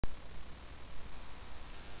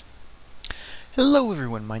Hello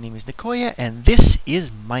everyone, my name is Nicoya and this is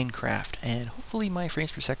Minecraft, and hopefully my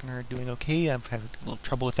frames per second are doing okay. I'm having a little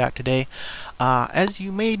trouble with that today. As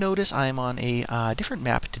you may notice, I'm on a different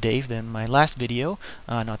map today than my last video.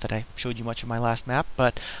 Not that I showed you much of my last map,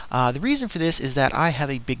 but the reason for this is that I have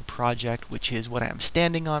a big project, which is what I'm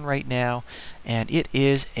standing on right now, and it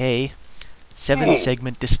is a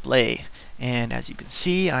 7-segment display. And as you can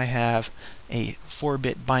see, I have a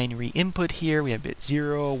 4-bit binary input here. We have bit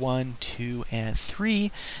 0, 1, 2, and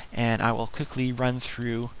 3. And I will quickly run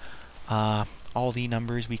through all the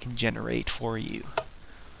numbers we can generate for you.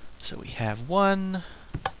 So we have 1,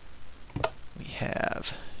 we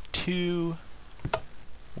have 2,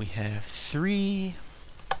 we have 3,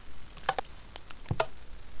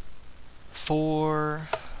 4,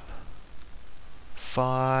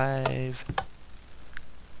 5,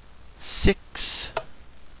 6,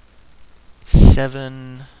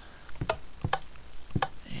 7,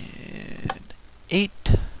 and 8,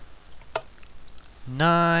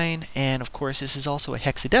 9, and of course this is also a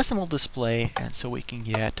hexadecimal display, and so we can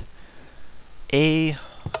get A,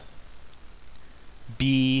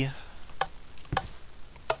 B,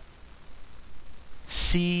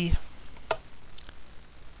 C,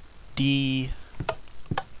 D,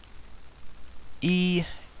 E,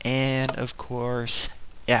 and of course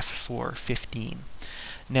F for 15.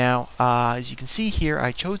 Now, as you can see here,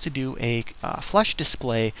 I chose to do a flush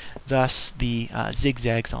display, thus the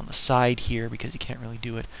zigzags on the side here, because you can't really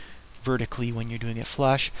do it vertically when you're doing it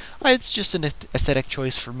flush. It's just an aesthetic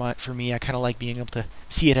choice for me. I kind of like being able to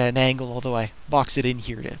see it at an angle, although I boxed it in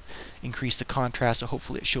here to increase the contrast, so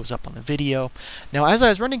hopefully it shows up on the video. Now, as I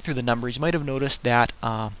was running through the numbers, you might have noticed that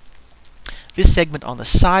this segment on the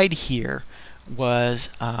side here was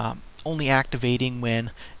only activating when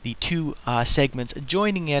the two segments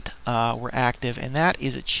adjoining it were active, and that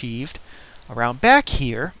is achieved around back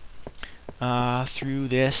here through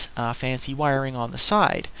this fancy wiring on the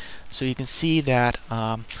side. So you can see that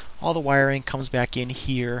all the wiring comes back in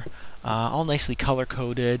here, all nicely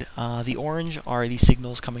color-coded. The orange are the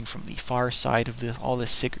signals coming from the far side of all this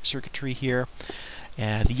circuitry here.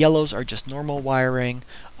 The yellows are just normal wiring.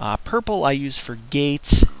 Purple I use for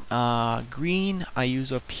gates. Green I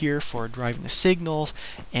use up here for driving the signals.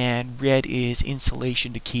 And red is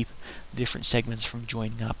insulation to keep different segments from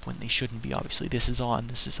joining up when they shouldn't be. Obviously, this is on,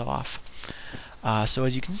 this is off. So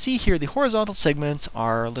as you can see here, the horizontal segments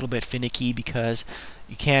are a little bit finicky because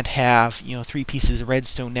you can't have, 3 pieces of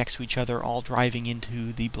redstone next to each other all driving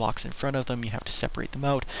into the blocks in front of them. You have to separate them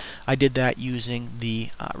out. I did that using the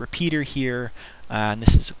repeater here, and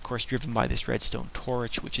this is of course driven by this redstone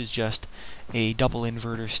torch, which is just a double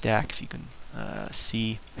inverter stack. If you can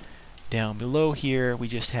see down below here, we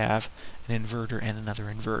just have an inverter and another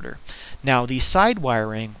inverter. Now the side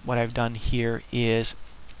wiring, what I've done here is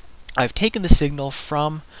I've taken the signal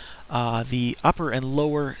from the upper and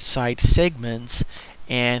lower side segments,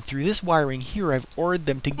 and through this wiring here I've ORed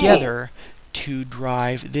them together to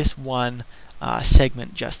drive this one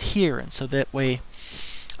segment just here. And so that way,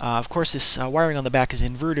 of course, this wiring on the back is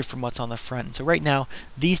inverted from what's on the front. And so right now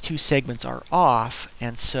these two segments are off,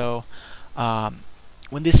 and so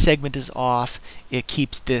when this segment is off, it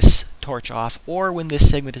keeps this torch off, or when this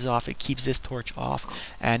segment is off, it keeps this torch off.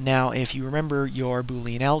 And now, if you remember your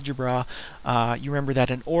Boolean algebra, you remember that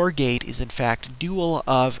an OR gate is in fact dual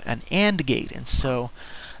of an AND gate. And so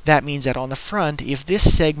that means that on the front, if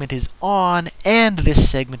this segment is on and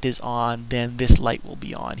this segment is on, then this light will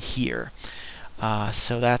be on here.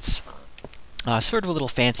 So that's sort of a little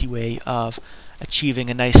fancy way of achieving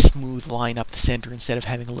a nice smooth line up the center instead of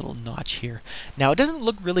having a little notch here. Now, it doesn't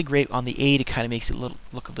look really great on the 8. It kind of makes it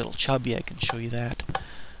look a little chubby. I can show you that.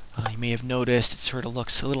 You may have noticed it sort of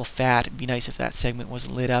looks a little fat. It'd be nice if that segment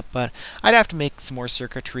wasn't lit up, but I'd have to make some more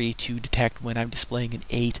circuitry to detect when I'm displaying an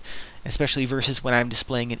 8, especially versus when I'm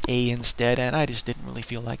displaying an A instead, and I just didn't really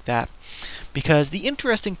feel like that. Because the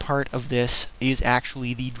interesting part of this is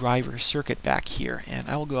actually the driver circuit back here, and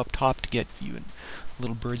I will go up top to get you a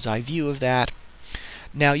little bird's eye view of that.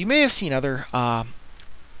 Now, you may have seen other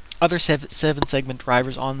 7-segment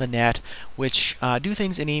drivers on the net which do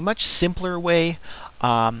things in a much simpler way.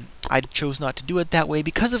 I chose not to do it that way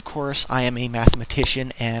because, of course, I am a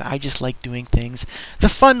mathematician and I just like doing things the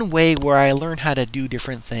fun way where I learn how to do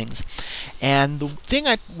different things. And the thing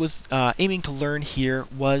I was aiming to learn here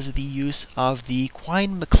was the use of the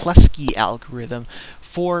Quine-McCluskey algorithm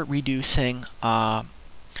for reducing the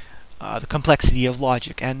complexity of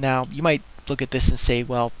logic. And now you might look at this and say,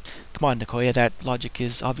 well, come on, Nicoya, that logic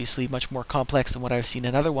is obviously much more complex than what I've seen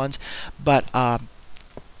in other ones, but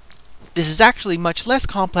This is actually much less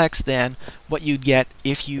complex than what you'd get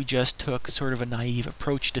if you just took sort of a naive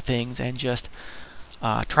approach to things and just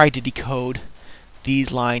tried to decode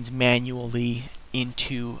these lines manually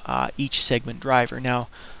into each segment driver. Now,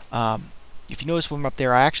 if you notice from up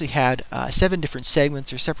there, I actually had 7 different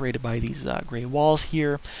segments. They're separated by these gray walls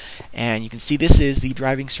here, and you can see this is the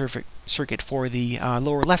driving circuit for the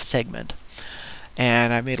lower left segment.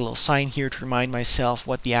 And I made a little sign here to remind myself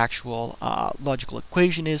what the actual logical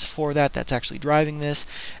equation is for that. That's actually driving this.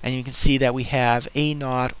 And you can see that we have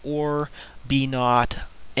A0 or B0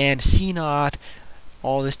 and C0,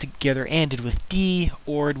 all this together ANDed with D,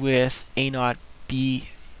 ORed with A0, B,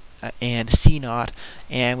 and C0.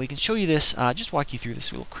 And we can show you this, just walk you through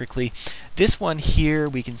this real quickly. This one here,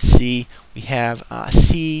 we can see we have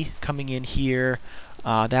C coming in here.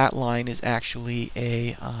 That line is actually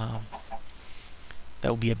a that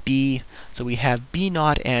will be a B. So we have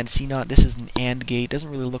B0 and C0. This is an AND gate. Doesn't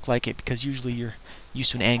really look like it because usually you're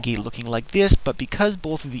used to an AND gate looking like this, but because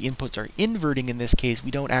both of the inputs are inverting in this case, we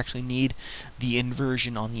don't actually need the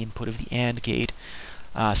inversion on the input of the AND gate.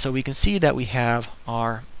 So we can see that we have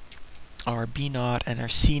our B0 and our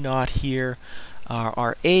C0 here.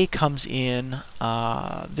 Our A comes in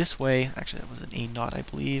this way. Actually, that was an A0, I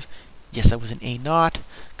believe. Yes, that was an A0.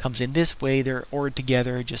 Comes in this way. They're ORed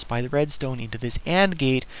together just by the redstone into this AND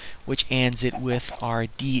gate, which ANDs it with our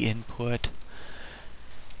D input.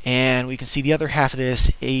 And we can see the other half of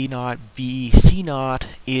this, A0, B, C0,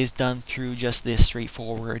 is done through just this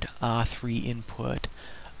straightforward 3-input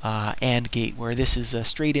AND gate, where this is a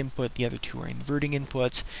straight input, the other two are inverting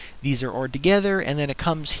inputs. These are ORed together, and then it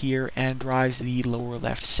comes here and drives the lower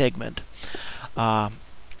left segment.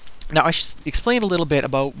 Now I should explain a little bit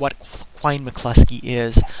about what Quine-McCluskey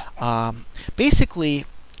is. Basically,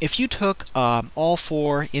 if you took all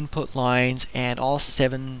 4 input lines and all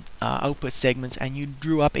 7 output segments and you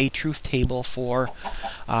drew up a truth table for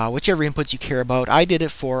whichever inputs you care about, I did it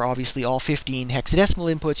for obviously all 15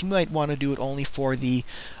 hexadecimal inputs. You might want to do it only for the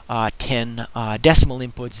 10 decimal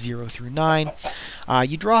inputs 0 through 9.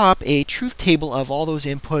 You draw up a truth table of all those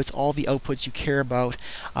inputs, all the outputs you care about.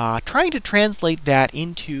 Trying to translate that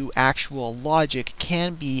into actual logic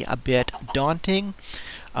can be a bit daunting.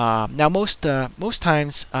 Now most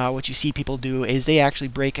times what you see people do is they actually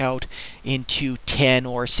break out into 10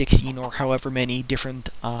 or 16 or however many different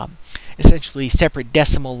essentially separate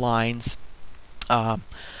decimal lines,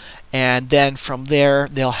 and then from there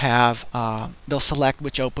they'll select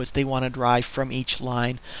which outputs they want to drive from each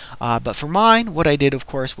line. But for mine, what I did, of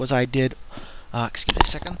course, was I did excuse me a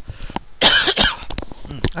second.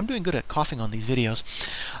 I'm doing good at coughing on these videos.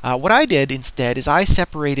 What I did instead is I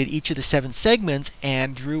separated each of the 7 segments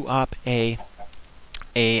and drew up a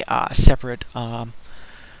separate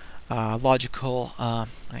logical. I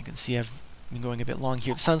can see I've been going a bit long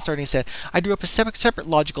here. The sun's starting to set. I drew up a separate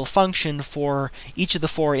logical function for each of the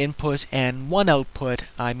 4 inputs and 1 output.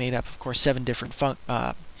 I made up, of course, 7 different functions,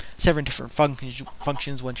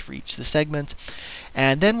 one for each of the segments.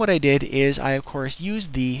 And then what I did is I, of course,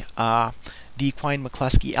 used the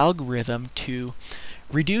Quine-McCluskey algorithm to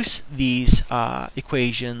reduce these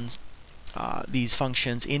equations, these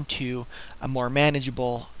functions, into a more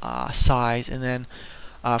manageable size. And then,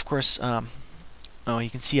 of course, you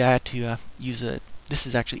can see I had to use this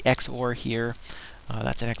is actually XOR here.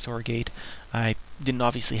 That's an XOR gate. I didn't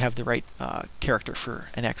obviously have the right character for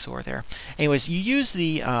an XOR there. Anyways, you use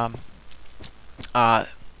the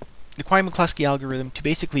Quine-McCluskey algorithm to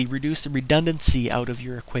basically reduce the redundancy out of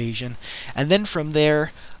your equation, and then from there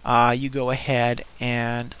you go ahead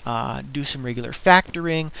and do some regular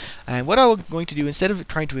factoring. And what I'm going to do, instead of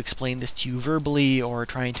trying to explain this to you verbally or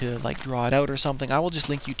trying to like draw it out or something, I will just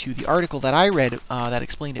link you to the article that I read that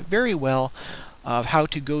explained it very well, of how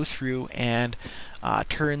to go through and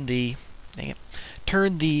turn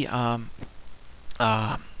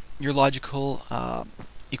your logical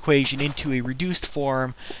equation into a reduced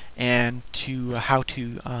form, and to how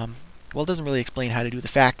to well, it doesn't really explain how to do the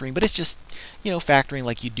factoring, but it's just, you know, factoring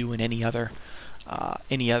like you do in any other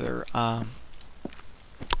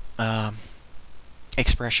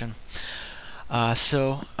expression.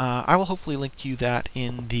 So I will hopefully link to you that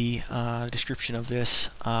in the description of this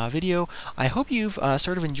video. I hope you've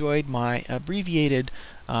sort of enjoyed my abbreviated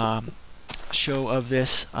show of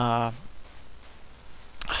this.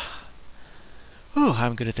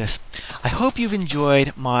 I'm good at this. I hope you've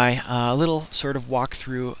enjoyed my little sort of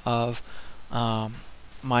walkthrough of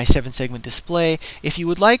my 7-segment display. If you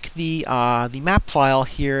would like the map file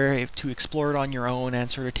here to explore it on your own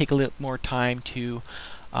and sort of take a little more time to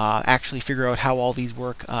actually figure out how all these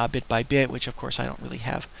work bit by bit, which of course I don't really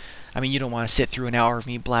have. I mean, you don't want to sit through an hour of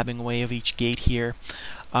me blabbing away of each gate here.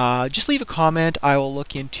 just leave a comment. I will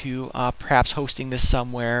look into perhaps hosting this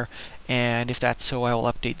somewhere, and if that's so, I will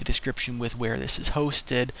update the description with where this is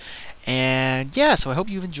hosted. And yeah, so I hope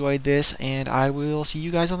you've enjoyed this, and I will see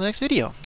you guys on the next video.